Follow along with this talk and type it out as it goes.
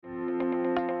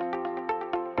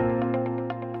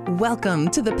Welcome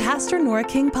to the Pastor Nora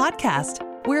King Podcast.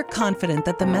 We're confident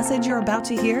that the message you're about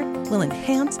to hear will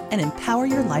enhance and empower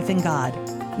your life in God.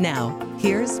 Now,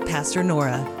 here's Pastor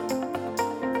Nora.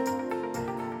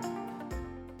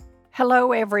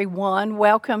 Hello, everyone.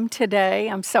 Welcome today.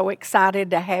 I'm so excited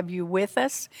to have you with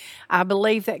us. I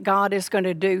believe that God is going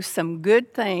to do some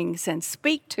good things and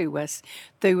speak to us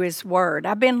through His Word.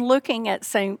 I've been looking at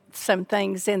some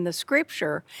things in the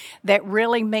Scripture that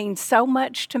really mean so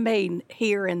much to me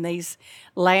here in these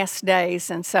last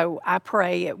days, and so I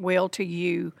pray it will to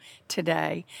you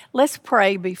today. Let's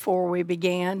pray before we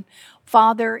begin.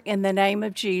 Father, in the name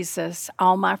of Jesus,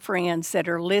 all my friends that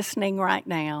are listening right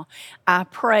now, I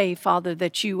pray, Father,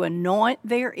 that you anoint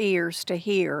their ears to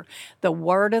hear the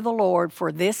word of the Lord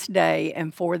for this day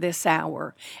and for this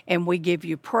hour. And we give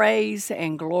you praise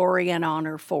and glory and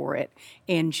honor for it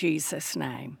in Jesus'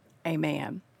 name.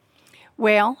 Amen.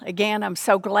 Well, again, I'm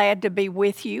so glad to be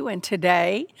with you. And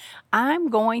today I'm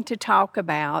going to talk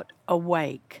about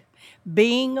awake.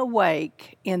 Being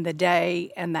awake in the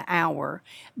day and the hour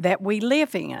that we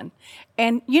live in.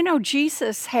 And, you know,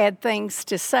 Jesus had things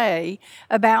to say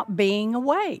about being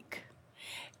awake.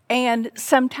 And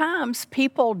sometimes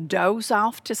people doze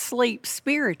off to sleep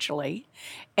spiritually,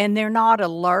 and they're not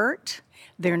alert,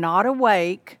 they're not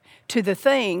awake to the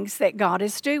things that God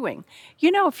is doing. You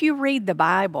know, if you read the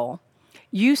Bible,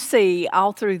 you see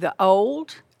all through the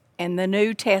Old and the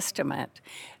New Testament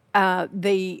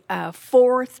the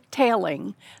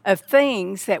foretelling of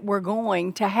things that were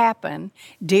going to happen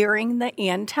during the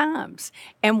end times.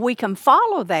 And we can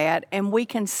follow that and we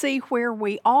can see where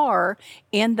we are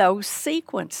in those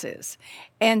sequences.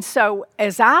 And so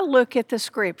as I look at the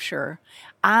Scripture,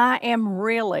 I am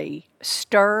really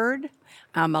stirred,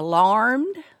 I'm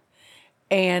alarmed,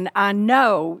 and I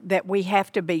know that we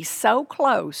have to be so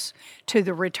close to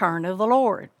the return of the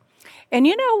Lord. And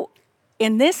you know,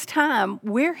 in this time,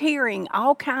 we're hearing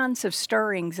all kinds of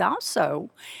stirrings also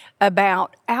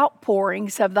about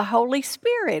outpourings of the Holy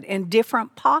Spirit in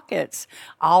different pockets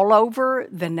all over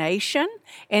the nation,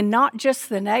 and not just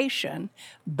the nation,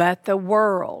 but the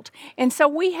world. And so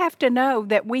we have to know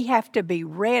that we have to be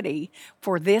ready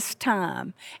for this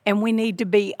time, and we need to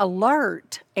be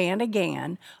alert and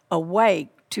again awake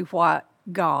to what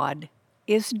God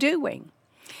is doing.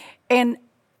 And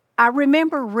I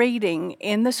remember reading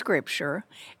in the Scripture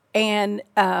and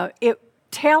it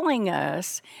telling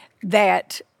us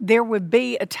that there would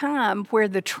be a time where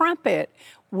the trumpet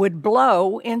would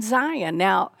blow in Zion.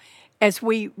 Now, as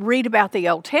we read about the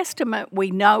Old Testament, we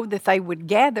know that they would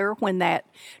gather when that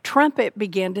trumpet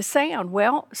began to sound.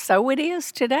 Well, so it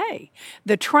is today.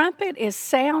 The trumpet is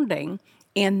sounding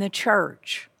in the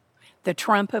church, the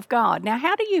trump of God. Now,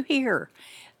 how do you hear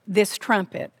this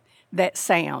trumpet that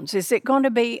sounds? Is it going to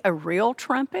be a real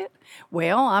trumpet?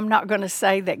 Well, I'm not going to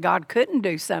say that God couldn't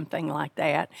do something like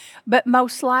that, but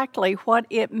most likely what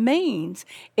it means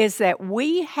is that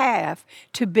we have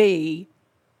to be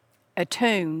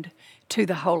attuned to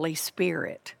the Holy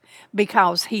Spirit,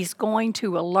 because He's going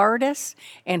to alert us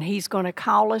and He's going to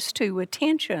call us to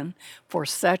attention for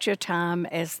such a time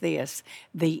as this,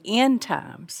 the end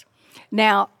times.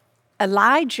 Now,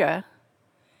 Elijah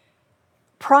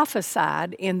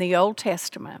prophesied in the Old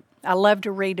Testament. I love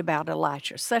to read about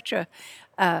Elijah, such a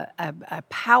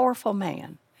powerful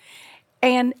man.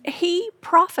 And he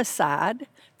prophesied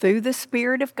through the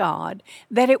Spirit of God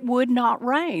that it would not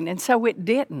rain, and so it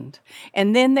didn't.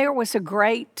 And then there was a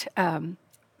great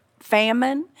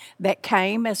famine that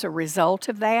came as a result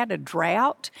of that, a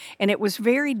drought, and it was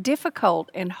very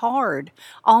difficult and hard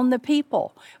on the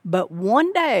people. But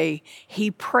one day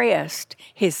he pressed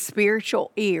his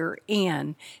spiritual ear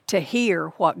in to hear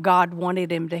what God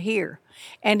wanted him to hear.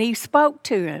 And he spoke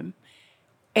to him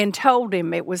and told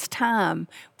him it was time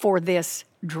for this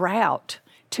drought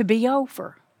to be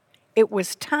over. It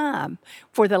was time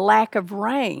for the lack of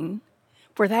rain,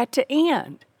 for that to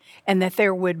end, and that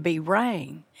there would be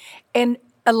rain. And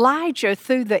Elijah,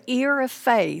 through the ear of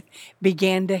faith,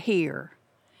 began to hear.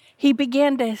 He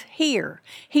began to hear.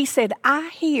 He said, I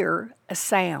hear a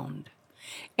sound.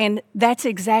 And that's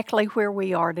exactly where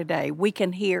we are today. We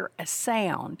can hear a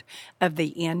sound of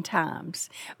the end times.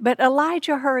 But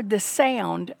Elijah heard the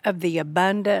sound of the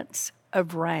abundance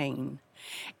of rain.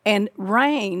 And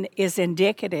rain is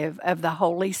indicative of the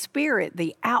Holy Spirit,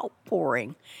 the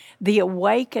outpouring, the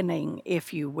awakening,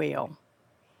 if you will,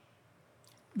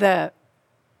 the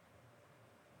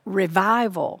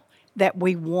revival that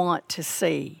we want to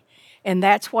see. And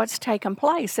that's what's taken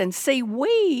place. And see,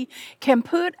 we can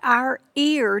put our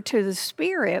ear to the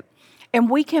Spirit and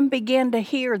we can begin to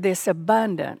hear this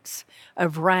abundance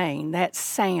of rain, that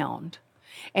sound.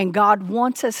 And God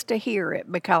wants us to hear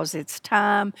it because it's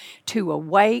time to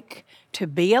awake, to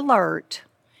be alert,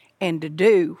 and to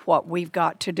do what we've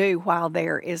got to do while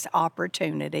there is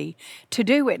opportunity to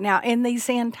do it. Now, in these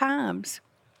end times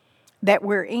that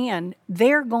we're in,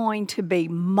 there are going to be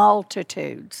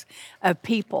multitudes of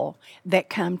people that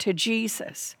come to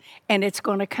Jesus. And it's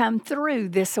going to come through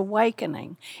this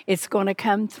awakening. It's going to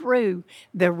come through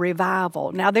the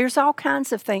revival. Now, there's all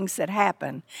kinds of things that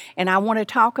happen, and I want to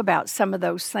talk about some of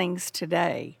those things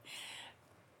today.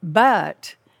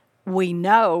 But we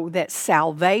know that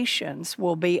salvations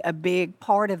will be a big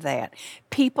part of that.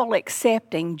 People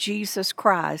accepting Jesus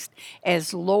Christ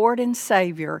as Lord and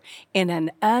Savior in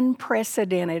an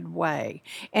unprecedented way.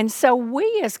 And so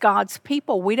we as God's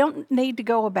people, we don't need to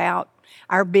go about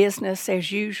our business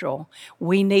as usual.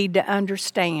 We need to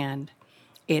understand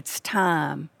it's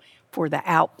time for the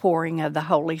outpouring of the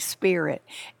Holy Spirit,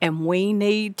 and we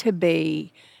need to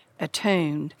be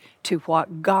attuned to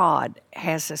what God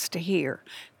has us to hear.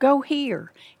 Go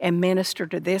here and minister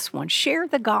to this one. Share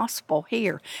the gospel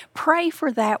here. Pray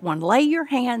for that one. Lay your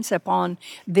hands upon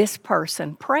this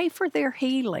person. Pray for their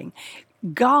healing.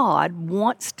 God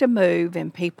wants to move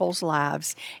in people's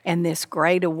lives, and this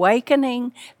great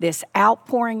awakening, this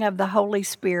outpouring of the Holy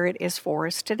Spirit is for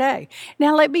us today.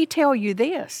 Now, let me tell you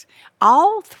this.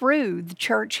 All through the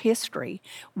church history,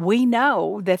 we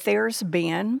know that there's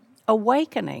been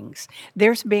awakenings.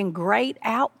 There's been great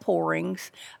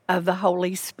outpourings of the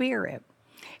Holy Spirit.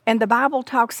 And the Bible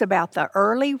talks about the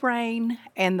early rain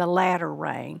and the latter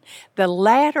rain. The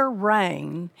latter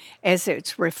rain, as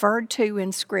it's referred to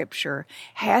in Scripture,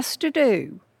 has to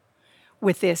do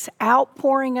with this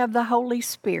outpouring of the Holy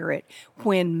Spirit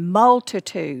when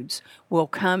multitudes will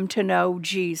come to know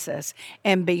Jesus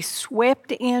and be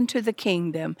swept into the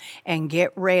kingdom and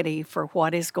get ready for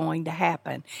what is going to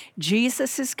happen.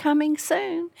 Jesus is coming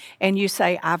soon. And you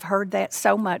say, I've heard that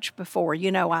so much before.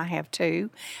 You know, I have too.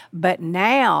 But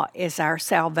now is our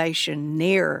salvation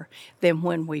nearer than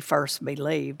when we first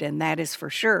believed, and that is for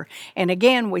sure. And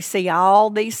again, we see all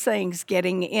these things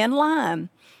getting in line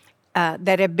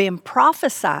that have been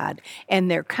prophesied,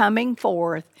 and they're coming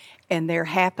forth and they're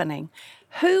happening.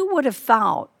 Who would have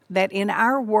thought that in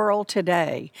our world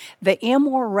today, the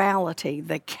immorality,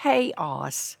 the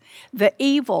chaos, the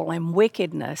evil and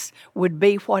wickedness would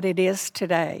be what it is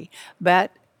today?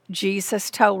 But Jesus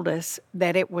told us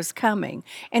that it was coming.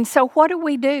 And so what do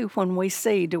we do when we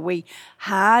see? Do we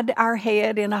hide our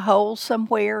head in a hole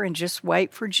somewhere and just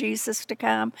wait for Jesus to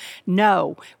come?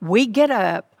 No, we get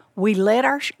up. We let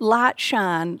our light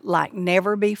shine like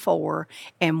never before,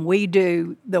 and we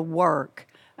do the work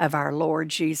of our Lord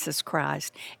Jesus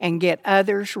Christ and get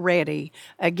others ready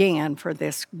again for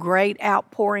this great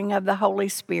outpouring of the Holy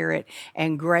Spirit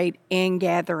and great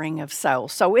ingathering of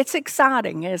souls. So it's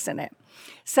exciting, isn't it?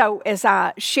 So as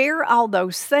I share all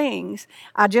those things,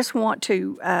 I just want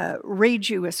to read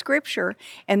you a scripture,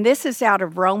 and this is out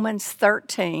of Romans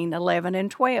 13, 11 and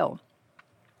 12.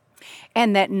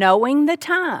 And that knowing the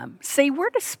time, see, we're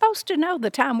supposed to know the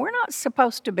time. We're not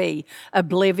supposed to be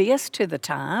oblivious to the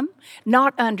time,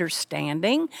 not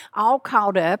understanding, all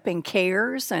caught up in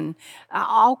cares and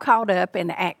all caught up in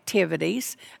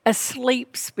activities,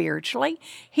 asleep spiritually.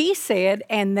 He said,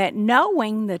 and that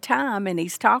knowing the time, and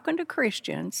he's talking to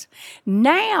Christians,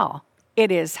 now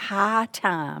it is high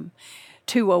time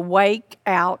to awake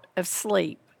out of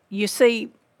sleep. You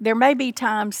see, there may be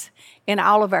times in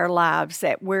all of our lives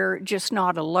that we're just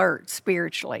not alert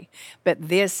spiritually, but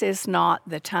this is not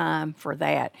the time for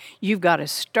that. You've got to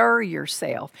stir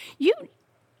yourself.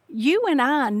 You and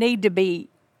I need to be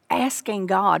asking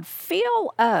God,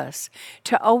 fill us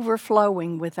to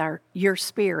overflowing with your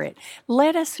spirit.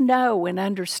 Let us know and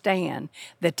understand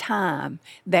the time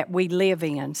that we live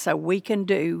in so we can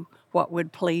do what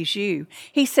would please you.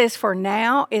 He says, for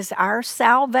now is our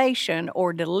salvation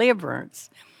or deliverance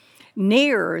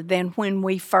nearer than when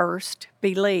we first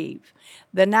believed.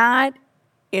 The night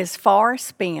is far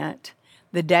spent,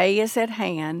 the day is at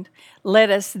hand.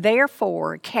 Let us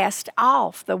therefore cast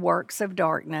off the works of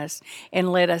darkness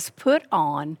and let us put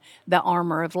on the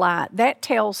armor of light. That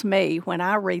tells me, when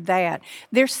I read that,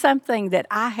 there's something that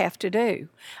I have to do.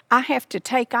 I have to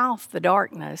take off the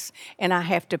darkness and I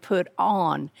have to put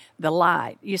on the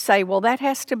light. You say, well, that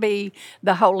has to be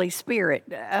the Holy Spirit.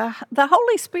 The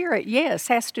Holy Spirit, yes,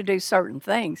 has to do certain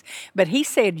things. But he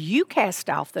said, you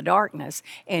cast off the darkness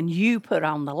and you put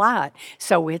on the light.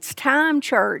 So it's time,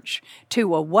 church,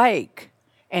 to awake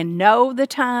and know the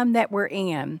time that we're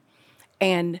in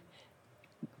and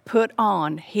put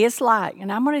on his light.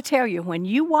 And I'm going to tell you, when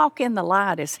you walk in the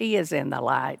light as he is in the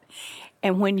light,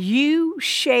 and when you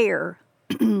share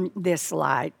this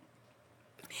light,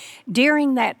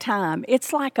 During that time,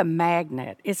 it's like a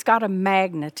magnet. It's got a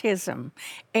magnetism.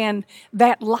 And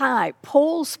that light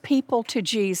pulls people to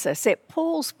Jesus. It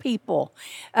pulls people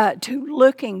to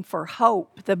looking for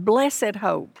hope, the blessed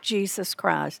hope, Jesus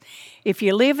Christ. If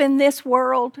you live in this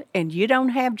world and you don't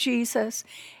have Jesus,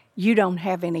 you don't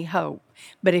have any hope.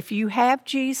 But if you have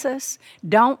Jesus,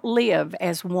 don't live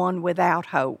as one without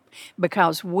hope,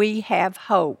 because we have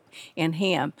hope in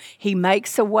Him. He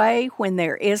makes a way when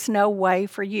there is no way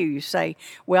for you. You say,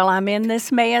 well, I'm in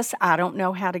this mess. I don't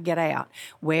know how to get out.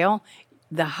 Well,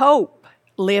 the hope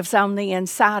lives on the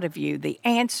inside of you. The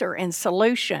answer and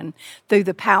solution through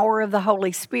the power of the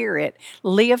Holy Spirit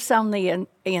lives on the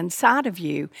inside of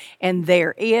you, and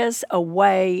there is a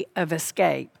way of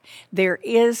escape. There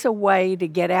is a way to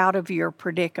get out of your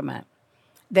predicament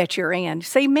that you're in.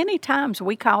 See, many times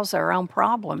we cause our own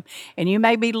problem, and you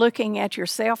may be looking at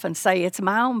yourself and say, it's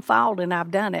my own fault and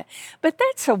I've done it. But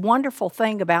that's a wonderful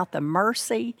thing about the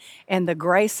mercy and the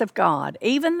grace of God.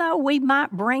 Even though we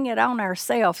might bring it on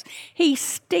ourselves, He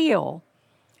still,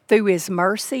 through His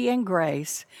mercy and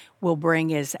grace, will bring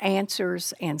His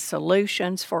answers and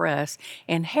solutions for us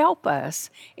and help us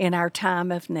in our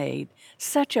time of need.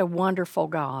 Such a wonderful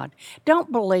God.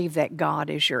 Don't believe that God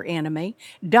is your enemy.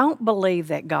 Don't believe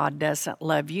that God doesn't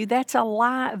love you. That's a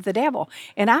lie of the devil.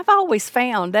 And I've always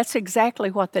found that's exactly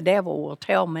what the devil will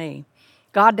tell me.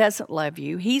 God doesn't love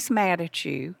you. He's mad at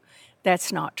you.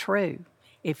 That's not true.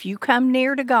 If you come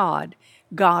near to God,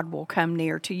 God will come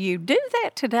near to you. Do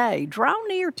that today. Draw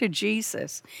near to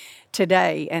Jesus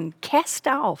today and cast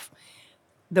off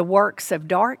the works of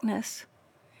darkness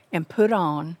and put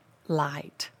on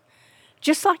light.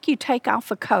 Just like you take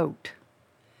off a coat.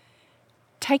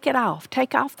 Take it off.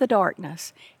 Take off the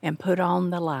darkness and put on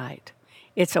the light.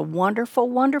 It's a wonderful,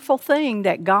 wonderful thing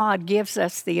that God gives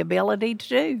us the ability to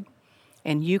do.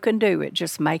 And you can do it.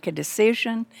 Just make a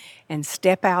decision and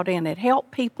step out in it. Help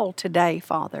people today,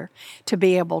 Father, to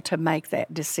be able to make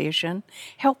that decision.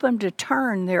 Help them to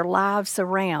turn their lives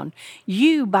around.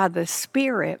 You, by the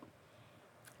Spirit,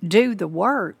 do the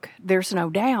work, there's no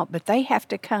doubt, but they have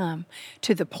to come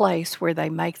to the place where they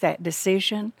make that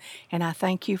decision, and I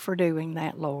thank you for doing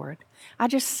that, Lord. I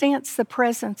just sense the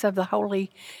presence of the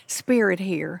Holy Spirit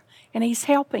here, and He's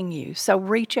helping you, so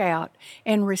reach out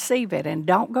and receive it, and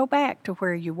don't go back to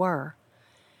where you were.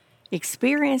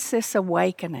 Experience this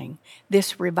awakening,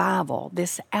 this revival,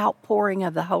 this outpouring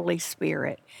of the Holy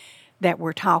Spirit that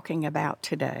we're talking about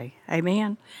today.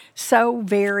 Amen? So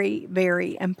very,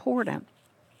 very important.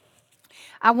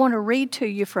 I want to read to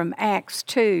you from Acts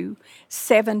 2,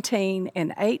 17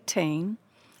 and 18,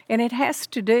 and it has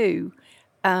to do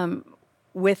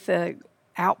with the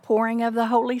outpouring of the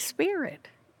Holy Spirit.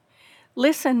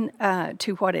 Listen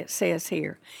to what it says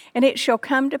here. And it shall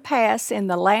come to pass in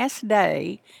the last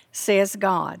day, says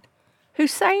God.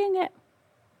 Who's saying it?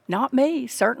 Not me,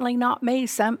 certainly not me,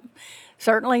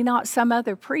 certainly not some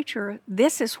other preacher.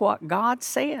 This is what God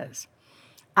says.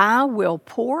 I will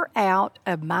pour out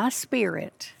of my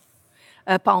Spirit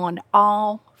upon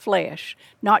all flesh,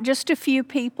 not just a few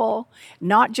people,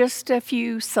 not just a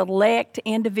few select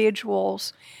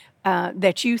individuals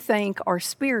that you think are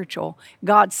spiritual.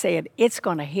 God said it's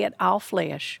going to hit all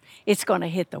flesh. It's going to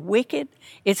hit the wicked.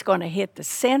 It's going to hit the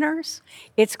sinners.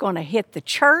 It's going to hit the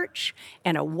church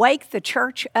and awake the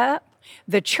church up.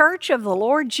 The church of the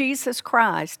Lord Jesus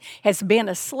Christ has been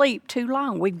asleep too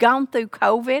long. We've gone through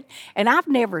COVID, and I've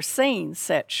never seen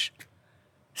such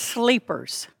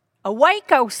sleepers.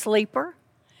 Awake, O sleeper.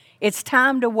 It's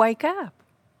time to wake up.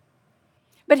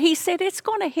 But He said it's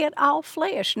going to hit all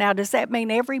flesh. Now, does that mean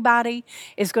everybody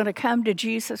is going to come to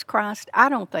Jesus Christ? I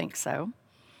don't think so.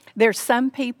 There's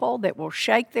some people that will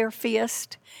shake their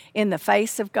fist in the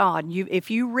face of God.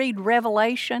 If you read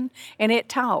Revelation, and it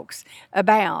talks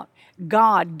about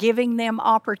God giving them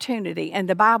opportunity, and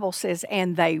the Bible says,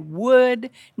 and they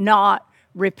would not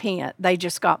repent. They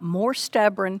just got more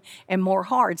stubborn and more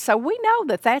hard. So we know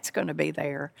that that's going to be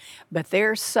there. But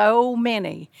there's so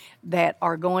many that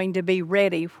are going to be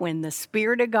ready when the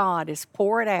Spirit of God is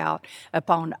poured out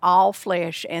upon all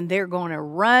flesh, and they're going to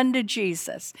run to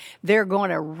Jesus. They're going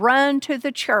to run to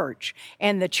the church,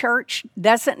 and the church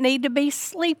doesn't need to be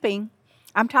sleeping.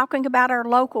 I'm talking about our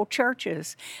local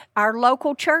churches. Our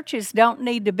local churches don't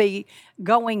need to be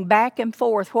going back and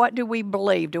forth. What do we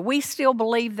believe? Do we still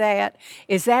believe that?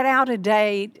 Is that out of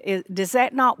date? Does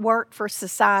that not work for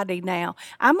society now?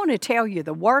 I'm going to tell you,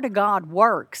 the Word of God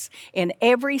works in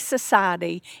every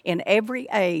society, in every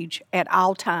age, at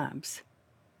all times.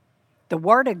 The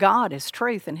Word of God is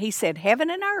truth, and He said heaven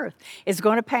and earth is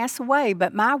going to pass away,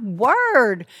 but my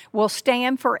Word will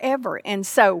stand forever. And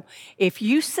so if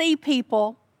you see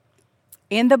people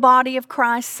in the body of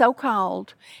Christ,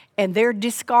 so-called, and they're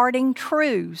discarding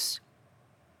truths,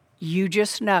 you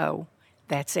just know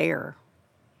that's error.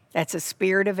 That's a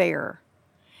spirit of error.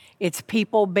 It's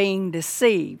people being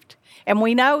deceived. And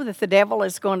we know that the devil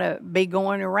is going to be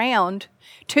going around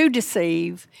to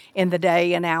deceive in the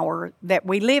day and hour that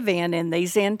we live in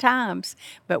these end times.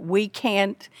 But we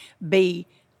can't be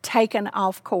taken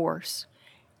off course.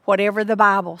 Whatever the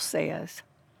Bible says,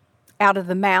 out of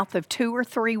the mouth of 2 or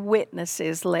 3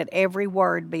 witnesses, let every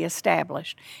word be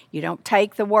established. You don't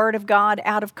take the Word of God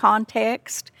out of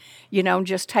context. You don't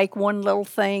just take one little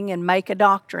thing and make a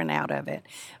doctrine out of it.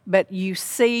 But you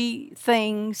see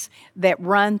things that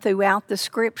run throughout the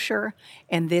Scripture,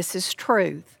 and this is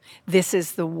truth. This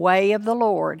is the way of the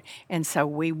Lord, and so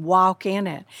we walk in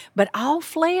it. But all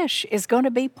flesh is going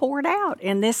to be poured out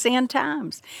in this end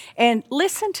times. And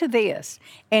listen to this,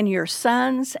 and your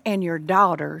sons and your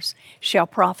daughters shall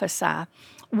prophesy.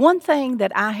 One thing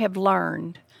that I have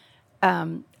learned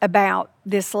about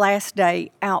this last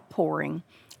day outpouring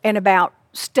and about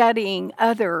studying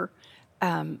other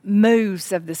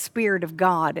moves of the Spirit of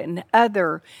God and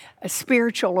other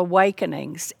spiritual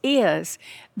awakenings is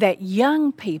that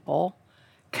young people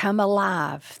come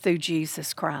alive through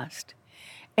Jesus Christ.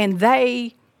 And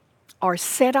they are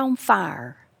set on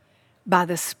fire by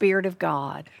the Spirit of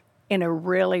God in a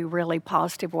really, really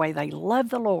positive way. They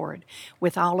love the Lord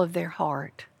with all of their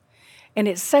heart. And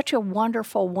it's such a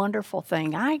wonderful, wonderful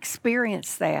thing. I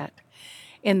experienced that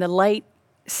in the late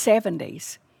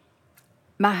 70s.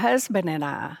 My husband and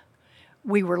I,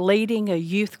 we were leading a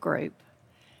youth group,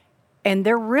 and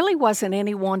there really wasn't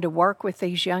anyone to work with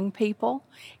these young people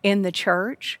in the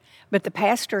church, but the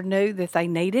pastor knew that they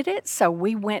needed it, so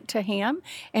we went to him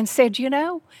and said,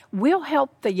 we'll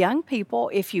help the young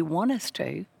people if you want us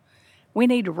to. We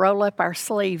need to roll up our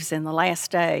sleeves in the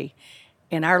last day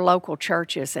in our local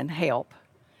churches and help.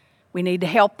 We need to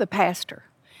help the pastor.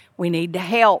 We need to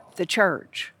help the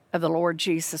church of the Lord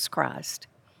Jesus Christ.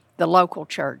 The local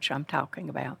church I'm talking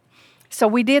about. So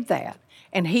we did that,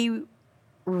 and he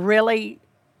really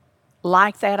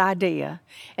liked that idea.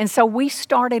 And so we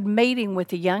started meeting with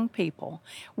the young people.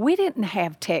 We didn't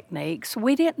have techniques.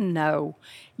 We didn't know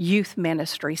youth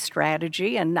ministry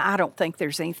strategy, and I don't think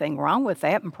there's anything wrong with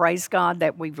that, and praise God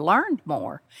that we've learned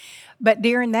more. But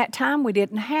during that time, we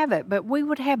didn't have it, but we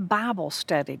would have Bible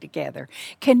study together.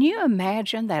 Can you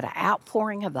imagine that an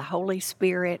outpouring of the Holy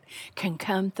Spirit can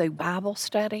come through Bible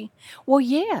study? Well,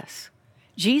 yes.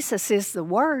 Jesus is the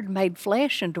Word made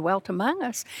flesh and dwelt among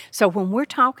us. So when we're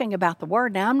talking about the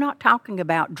Word, now I'm not talking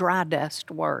about dry dust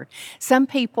Word. Some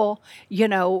people,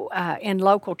 in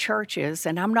local churches,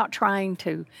 and I'm not trying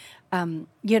to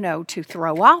to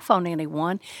throw off on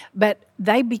anyone, but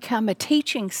they become a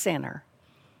teaching center.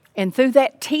 And through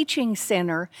that teaching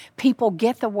center, people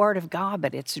get the Word of God,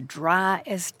 but it's dry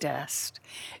as dust.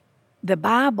 The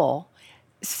Bible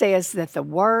says that the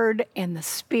Word and the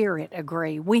Spirit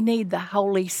agree. We need the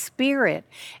Holy Spirit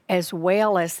as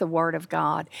well as the Word of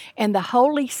God. And the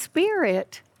Holy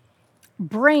Spirit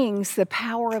brings the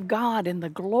power of God and the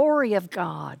glory of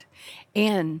God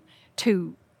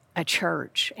into a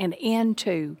church and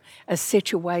into a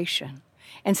situation.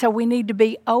 And so we need to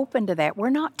be open to that. We're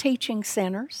not teaching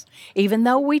centers, even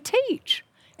though we teach.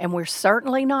 And we're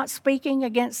certainly not speaking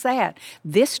against that.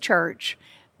 This church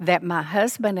that my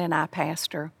husband and I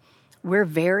pastor, we're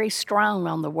very strong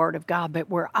on the Word of God, but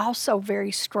we're also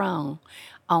very strong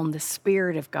on the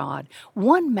Spirit of God.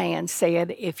 One man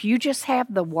said, if you just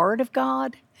have the Word of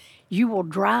God, you will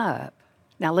dry up.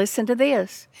 Now listen to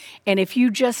this. And if you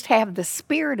just have the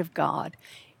Spirit of God,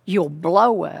 you'll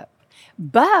blow up.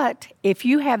 But if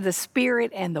you have the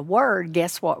Spirit and the Word,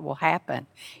 guess what will happen?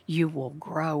 You will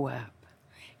grow up.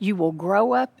 You will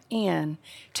grow up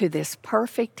into this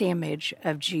perfect image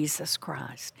of Jesus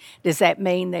Christ. Does that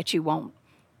mean that you won't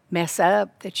mess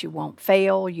up, that you won't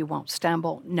fail, you won't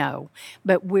stumble? No.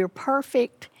 But we're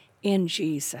perfect in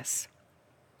Jesus.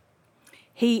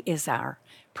 He is our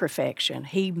perfection.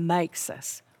 He makes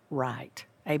us right.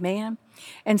 Amen?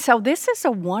 And so this is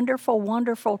a wonderful,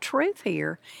 wonderful truth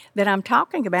here that I'm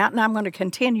talking about, and I'm going to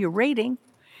continue reading.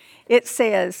 It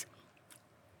says,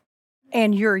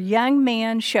 and your young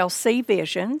men shall see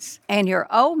visions, and your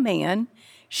old men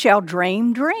shall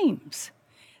dream dreams.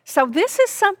 So this is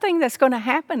something that's going to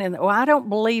happen. I don't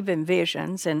believe in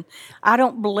visions, and I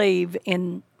don't believe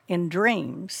in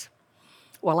dreams.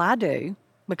 Well, I do,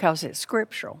 because it's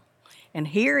scriptural. And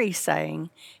here he's saying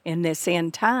in this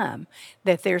end time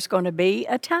that there's going to be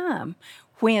a time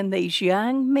when these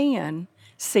young men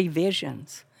see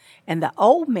visions and the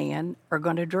old men are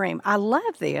going to dream. I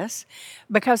love this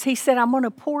because he said, I'm going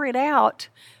to pour it out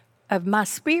of my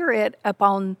Spirit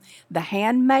upon the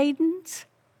handmaidens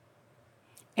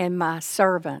and my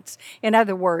servants. In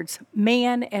other words,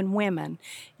 men and women,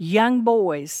 young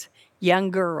boys,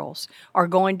 young girls are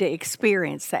going to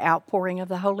experience the outpouring of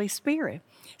the Holy Spirit.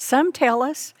 Some tell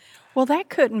us, well, that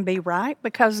couldn't be right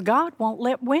because God won't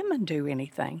let women do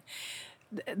anything.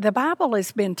 The Bible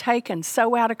has been taken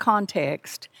so out of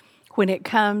context when it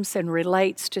comes and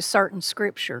relates to certain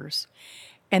scriptures.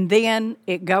 And then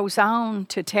it goes on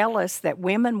to tell us that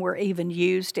women were even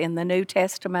used in the New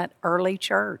Testament early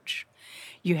church.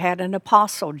 You had an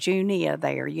apostle, Junia,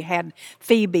 there. You had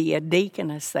Phoebe, a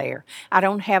deaconess there. I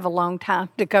don't have a long time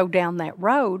to go down that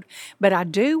road, but I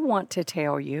do want to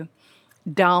tell you,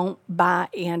 don't buy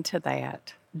into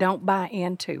that. Don't buy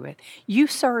into it. You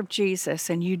serve Jesus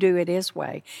and you do it His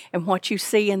way. And what you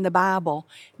see in the Bible,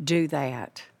 do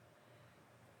that.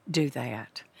 Do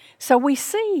that. So we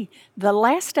see the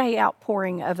last day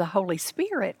outpouring of the Holy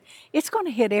Spirit, it's going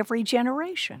to hit every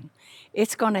generation.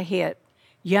 It's going to hit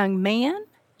young men,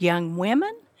 young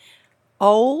women,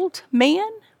 old men,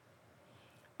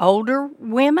 older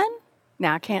women.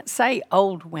 Now, I can't say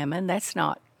old women.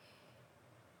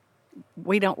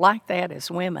 We don't like that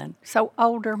as women. So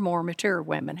older, more mature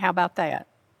women. How about that?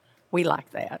 We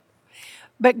like that.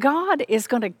 But God is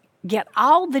going to get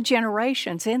all the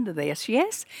generations into this.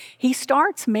 Yes, He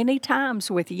starts many times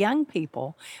with young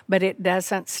people, but it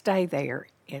doesn't stay there.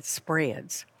 It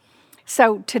spreads.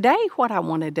 So today what I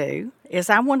want to do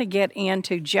is I want to get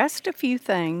into just a few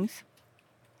things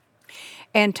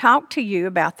and talk to you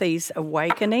about these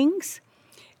awakenings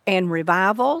and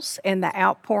revivals and the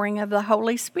outpouring of the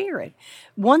Holy Spirit.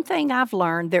 One thing I've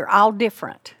learned, they're all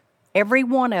different. Every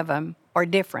one of them are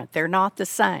different. They're not the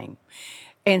same.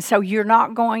 And so you're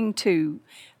not going to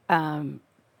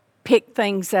pick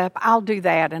things up. I'll do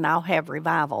that and I'll have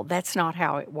revival. That's not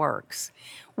how it works.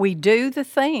 We do the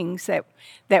things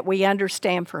that we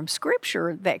understand from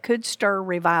Scripture that could stir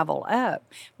revival up,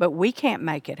 but we can't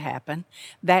make it happen.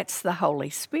 That's the Holy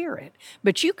Spirit.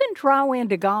 But you can draw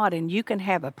into God and you can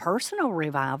have a personal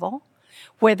revival,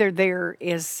 whether there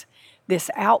is this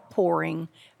outpouring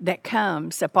that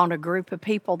comes upon a group of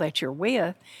people that you're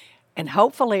with, and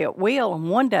hopefully it will, and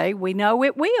one day we know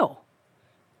it will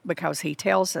because He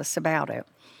tells us about it.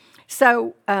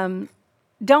 So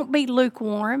don't be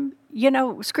lukewarm. You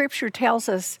know, Scripture tells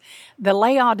us the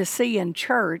Laodicean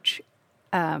church,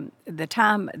 the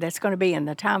time that's going to be in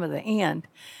the time of the end,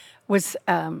 was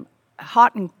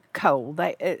hot and cold.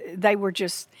 They were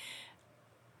just,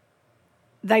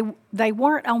 they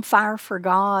weren't on fire for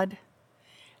God.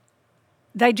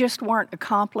 They just weren't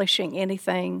accomplishing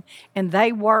anything, and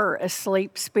they were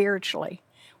asleep spiritually.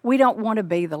 We don't want to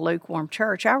be the lukewarm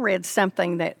church. I read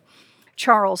something that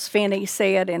Charles Finney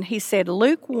said, and he said,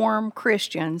 lukewarm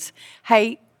Christians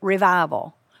hate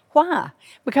revival. Why?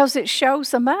 Because it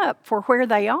shows them up for where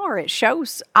they are. It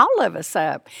shows all of us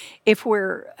up. If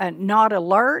we're not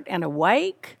alert and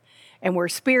awake and we're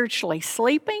spiritually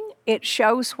sleeping, it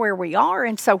shows where we are.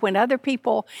 And so when other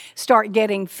people start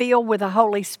getting filled with the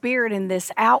Holy Spirit and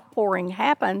this outpouring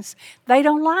happens, they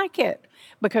don't like it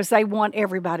because they want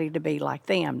everybody to be like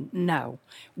them. No,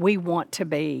 we want to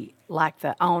be like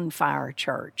the on fire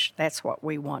church. That's what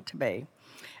we want to be.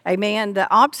 Amen.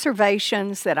 The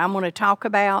observations that I'm going to talk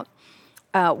about,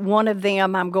 one of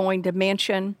them I'm going to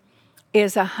mention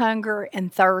is a hunger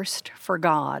and thirst for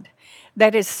God.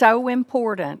 That is so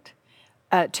important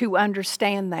to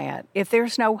understand that. If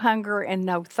there's no hunger and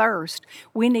no thirst,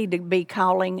 we need to be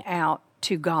calling out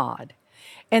to God.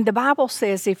 And the Bible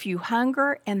says if you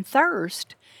hunger and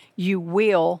thirst, you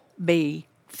will be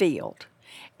filled.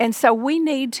 And so we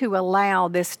need to allow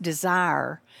this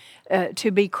desire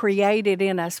to be created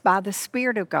in us by the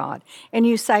Spirit of God. And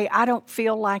you say, I don't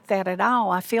feel like that at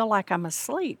all. I feel like I'm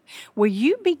asleep. Well,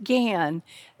 you begin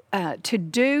to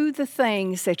do the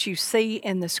things that you see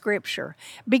in the Scripture.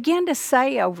 Begin to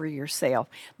say over yourself.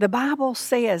 The Bible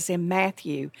says in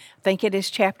Matthew, I think it is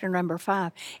chapter number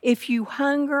 5, if you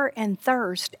hunger and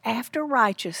thirst after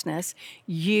righteousness,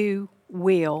 you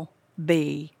will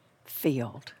be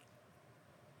filled.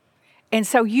 And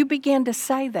so you begin to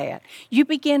say that. You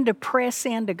begin to press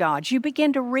into God. You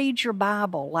begin to read your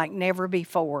Bible like never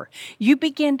before. You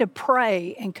begin to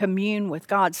pray and commune with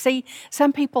God. See,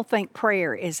 some people think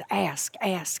prayer is ask,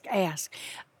 ask, ask.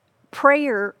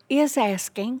 Prayer is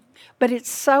asking, but it's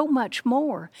so much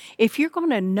more. If you're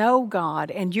going to know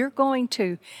God and you're going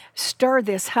to stir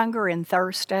this hunger and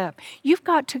thirst up, you've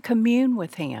got to commune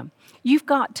with Him. You've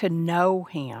got to know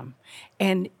Him,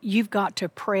 and you've got to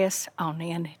press on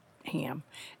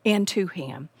into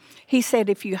Him. He said,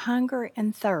 if you hunger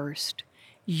and thirst,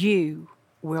 you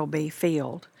will be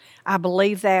filled. I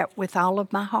believe that with all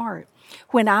of my heart.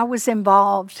 When I was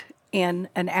involved in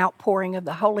an outpouring of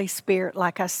the Holy Spirit,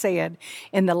 like I said,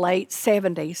 in the late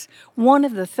 70s, one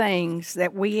of the things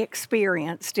that we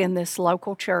experienced in this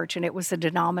local church, and it was a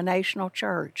denominational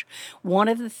church, one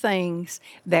of the things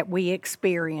that we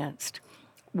experienced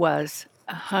was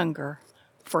a hunger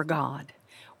for God.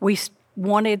 We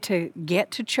wanted to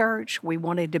get to church. We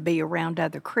wanted to be around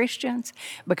other Christians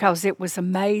because it was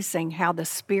amazing how the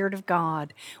Spirit of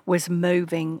God was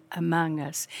moving among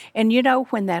us. And you know,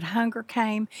 when that hunger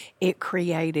came, it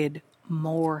created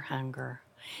more hunger.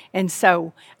 And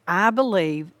so I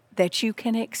believe that you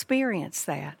can experience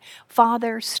that.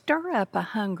 Father, stir up a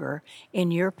hunger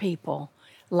in your people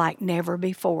like never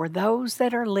before. Those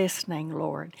that are listening,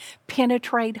 Lord,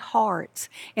 penetrate hearts.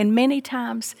 And many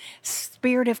times,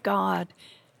 Spirit of God,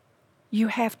 you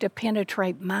have to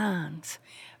penetrate minds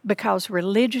because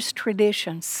religious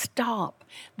traditions stop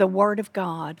the Word of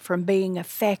God from being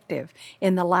effective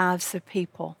in the lives of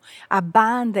people. I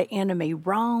bind the enemy,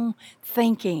 wrong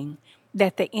thinking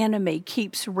that the enemy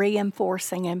keeps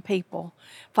reinforcing in people.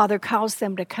 Father, cause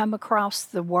them to come across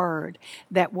the Word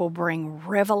that will bring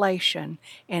revelation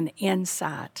and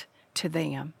insight to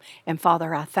them. And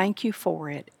Father, I thank you for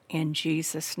it in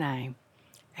Jesus' name.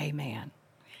 Amen.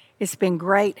 It's been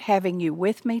great having you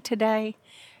with me today,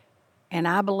 and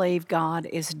I believe God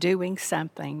is doing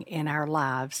something in our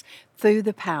lives through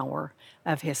the power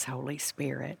of His Holy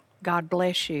Spirit. God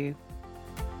bless you.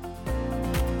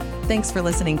 Thanks for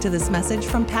listening to this message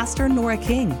from Pastor Nora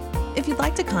King. If you'd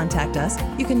like to contact us,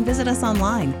 you can visit us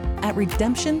online at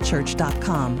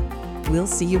redemptionchurch.com. We'll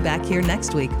see you back here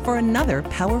next week for another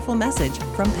powerful message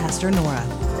from Pastor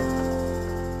Nora.